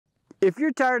If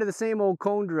you're tired of the same old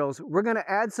cone drills, we're going to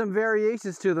add some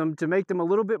variations to them to make them a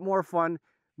little bit more fun.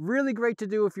 Really great to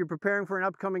do if you're preparing for an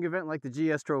upcoming event like the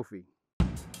GS Trophy.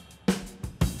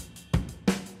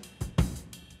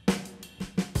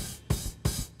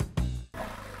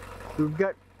 We've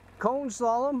got cone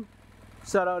slalom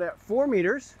set out at 4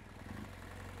 meters.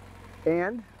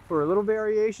 And for a little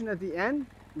variation at the end,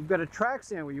 we've got a track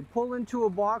stand where you pull into a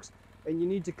box and you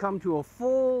need to come to a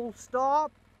full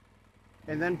stop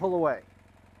and then pull away.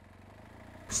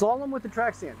 Slalom with the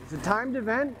track stand. It's a timed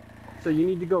event, so you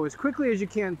need to go as quickly as you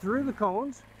can through the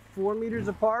cones, 4 meters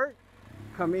apart,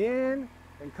 come in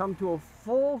and come to a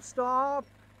full stop,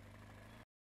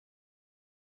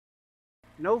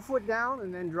 no foot down,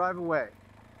 and then drive away.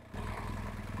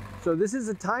 So this is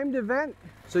a timed event,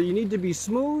 so you need to be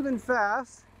smooth and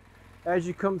fast as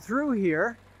you come through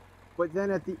here. But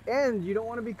then at the end, you don't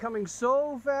want to be coming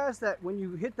so fast that when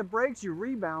you hit the brakes, you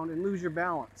rebound and lose your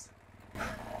balance.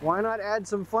 Why not add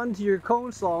some fun to your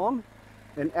cone slalom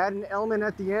and add an element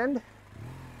at the end?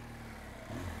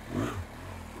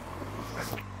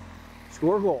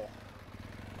 Score goal.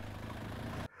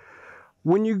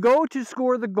 When you go to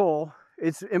score the goal,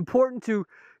 it's important to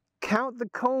count the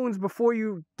cones before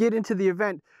you get into the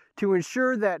event to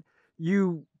ensure that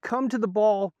you come to the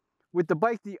ball with the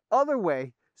bike the other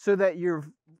way, so that your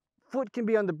foot can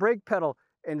be on the brake pedal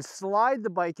and slide the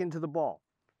bike into the ball.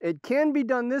 It can be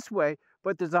done this way,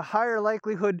 but there's a higher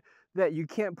likelihood that you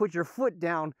can't put your foot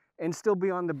down and still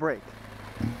be on the brake.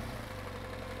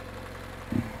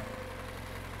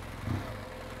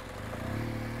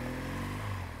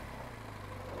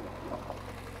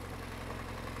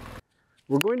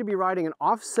 We're going to be riding an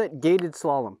offset gated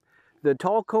slalom. The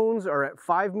tall cones are at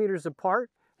 5 meters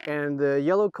apart, and the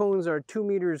yellow cones are 2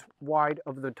 meters wide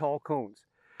of the tall cones.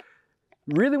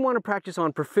 Really want to practice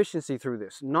on proficiency through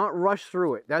this, not rush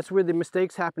through it. That's where the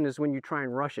mistakes happen, is when you try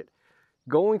and rush it.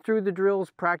 Going through the drills,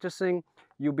 practicing,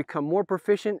 you'll become more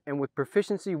proficient, and with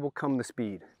proficiency will come the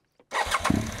speed.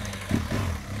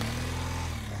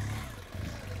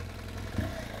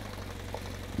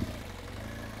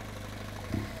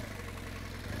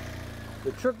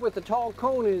 The trick with the tall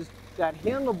cone is that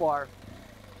handlebar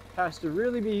has to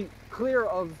really be clear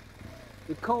of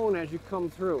the cone as you come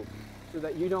through so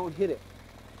that you don't hit it.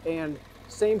 And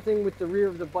same thing with the rear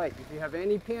of the bike. If you have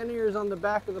any panniers on the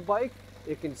back of the bike,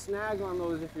 it can snag on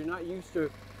those if you're not used to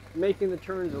making the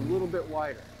turns a little bit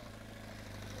wider.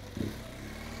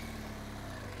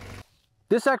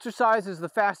 This exercise is the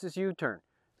fastest U-turn.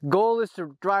 The goal is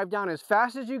to drive down as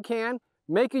fast as you can,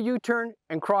 make a U-turn,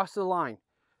 and cross the line.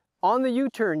 On the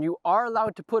U-turn, you are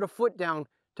allowed to put a foot down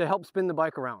to help spin the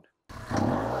bike around.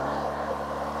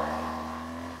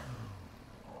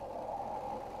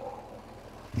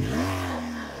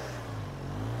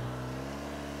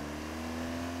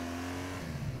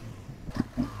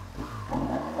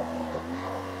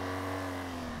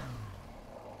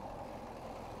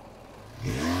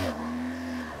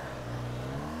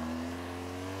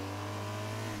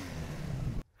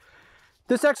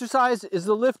 This exercise is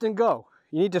the lift and go.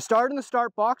 You need to start in the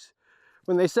start box.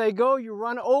 When they say go, you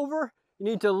run over. You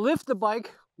need to lift the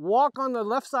bike, walk on the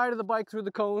left side of the bike through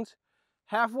the cones.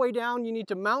 Halfway down, you need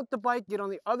to mount the bike, get on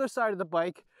the other side of the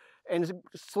bike, and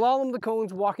slalom the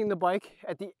cones walking the bike.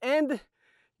 At the end,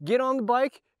 get on the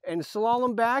bike and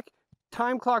slalom back.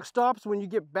 Time clock stops when you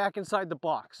get back inside the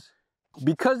box.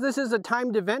 Because this is a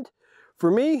timed event,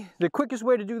 for me, the quickest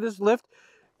way to do this lift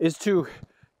is to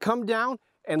come down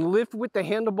and lift with the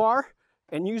handlebar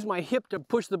and use my hip to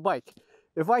push the bike.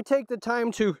 If I take the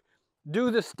time to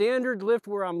do the standard lift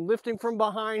where I'm lifting from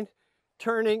behind,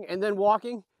 turning, and then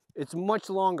walking, it's much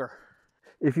longer.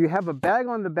 If you have a bag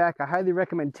on the back, I highly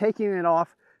recommend taking it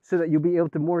off so that you'll be able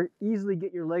to more easily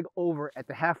get your leg over at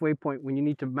the halfway point when you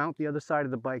need to mount the other side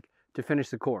of the bike to finish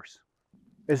the course.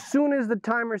 As soon as the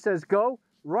timer says go,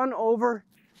 run over,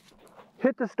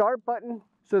 hit the start button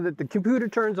so that the computer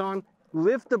turns on,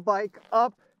 lift the bike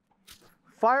up,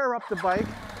 fire up the bike.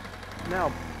 Now,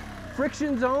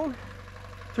 friction zone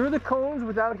through the cones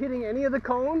without hitting any of the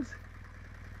cones.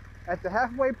 At the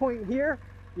halfway point here,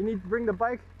 you need to bring the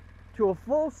bike to a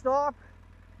full stop,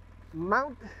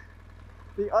 mount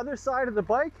the other side of the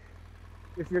bike.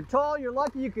 If you're tall, you're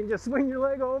lucky, you can just swing your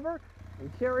leg over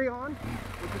and carry on.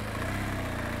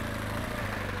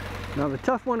 Now the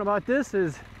tough one about this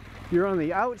is you're on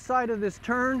the outside of this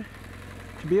turn.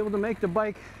 To be able to make the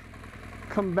bike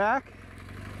come back,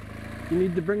 you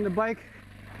need to bring the bike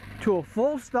to a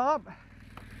full stop,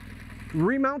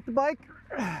 remount the bike,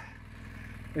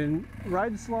 and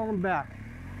ride the slalom back.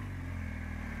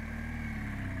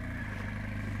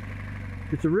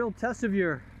 It's a real test of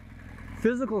your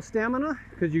physical stamina,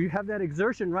 because you have that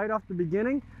exertion right off the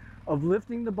beginning of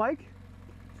lifting the bike.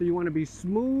 So you want to be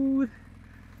smooth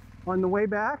on the way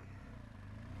back.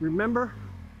 Remember,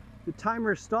 the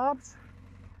timer stops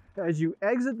as you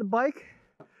exit the bike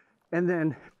and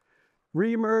then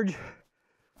re-emerge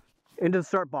into the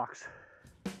start box.